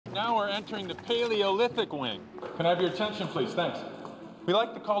Now we're entering the Paleolithic wing. Can I have your attention, please? Thanks. We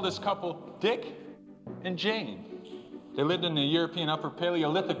like to call this couple Dick and Jane. They lived in the European Upper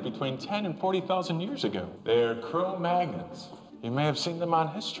Paleolithic between 10 and 40,000 years ago. They're Cro-Magnons. You may have seen them on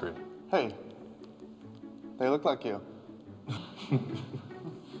History. Hey, they look like you.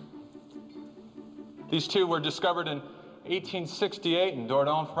 These two were discovered in 1868 in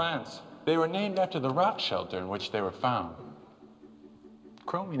Dordogne, France. They were named after the rock shelter in which they were found.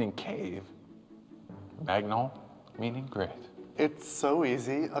 Cro meaning cave, magnon meaning great. It's so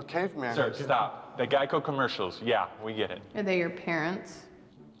easy. A caveman. Sir, stop. The Geico commercials, yeah, we get it. Are they your parents?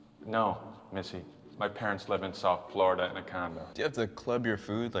 No, Missy. My parents live in South Florida in a condo. Do you have to club your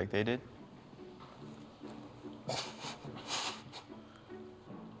food like they did?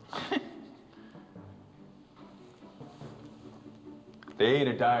 They ate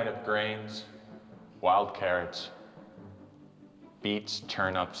a diet of grains, wild carrots, beets,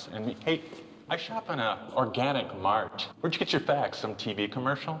 turnips, and meat. Hey, I shop in an organic mart. Where'd you get your facts? Some TV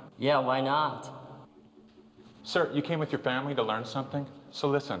commercial? Yeah, why not? Sir, you came with your family to learn something? So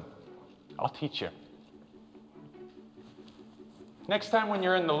listen, I'll teach you. Next time when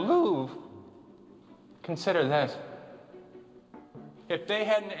you're in the Louvre, consider this. If they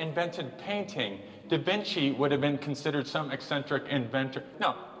hadn't invented painting, Da Vinci would have been considered some eccentric inventor.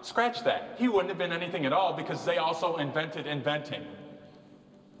 No, scratch that. He wouldn't have been anything at all because they also invented inventing.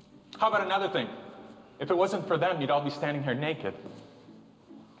 How about another thing? If it wasn't for them, you'd all be standing here naked.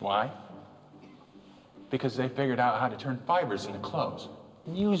 Why? Because they figured out how to turn fibers into clothes.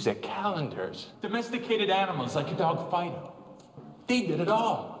 Music, calendars, domesticated animals like your dog Fido. They did it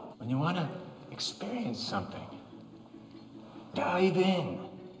all. When you want to experience something, dive in.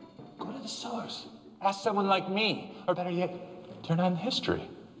 Go to the source. Ask someone like me. Or better yet, turn on history.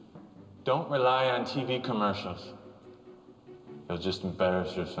 Don't rely on TV commercials. You'll just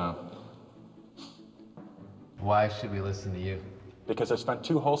embarrass yourself. Why should we listen to you? Because I spent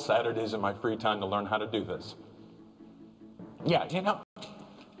 2 whole Saturdays in my free time to learn how to do this. Yeah, you know.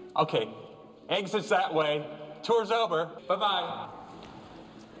 Okay, exits that way. Tour's over. Bye-bye.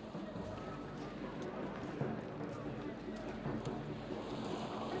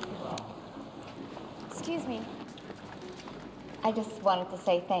 Excuse me. I just wanted to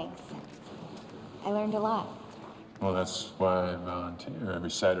say thanks. I learned a lot. Well, that's why I volunteer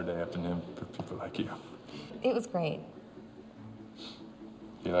every Saturday afternoon for people like you. It was great.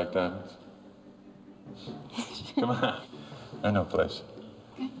 You like diamonds? Come on. I know a place.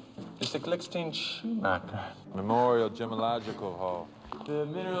 It's the Glickstein Schumacher Memorial Gemological Hall. The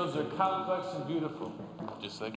minerals are complex and beautiful, just like